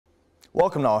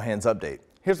Welcome to All Hands Update.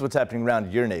 Here's what's happening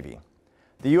around your Navy.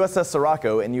 The USS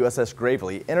Sirocco and USS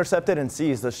Gravely intercepted and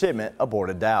seized a shipment aboard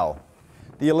a dhow.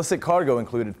 The illicit cargo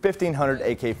included 1,500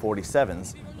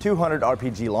 AK-47s, 200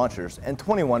 RPG launchers, and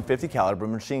 21 50 caliber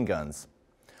machine guns.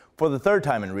 For the third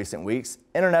time in recent weeks,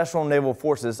 international naval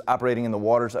forces operating in the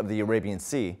waters of the Arabian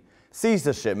Sea seized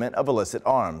a shipment of illicit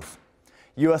arms.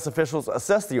 U.S. officials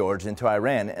assessed the origin to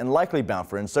Iran and likely bound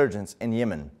for insurgents in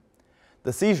Yemen.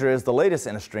 The seizure is the latest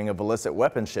in a string of illicit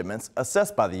weapons shipments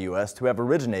assessed by the U.S. to have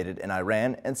originated in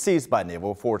Iran and seized by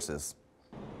naval forces.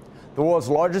 The world's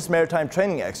largest maritime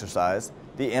training exercise,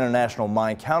 the International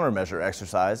Mine Countermeasure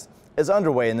Exercise, is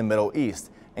underway in the Middle East,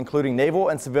 including naval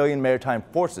and civilian maritime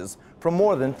forces from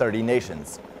more than 30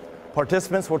 nations.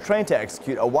 Participants will train to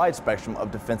execute a wide spectrum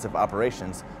of defensive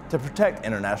operations to protect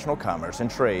international commerce and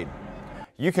trade.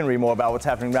 You can read more about what's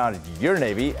happening around your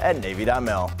Navy at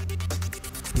Navy.mil.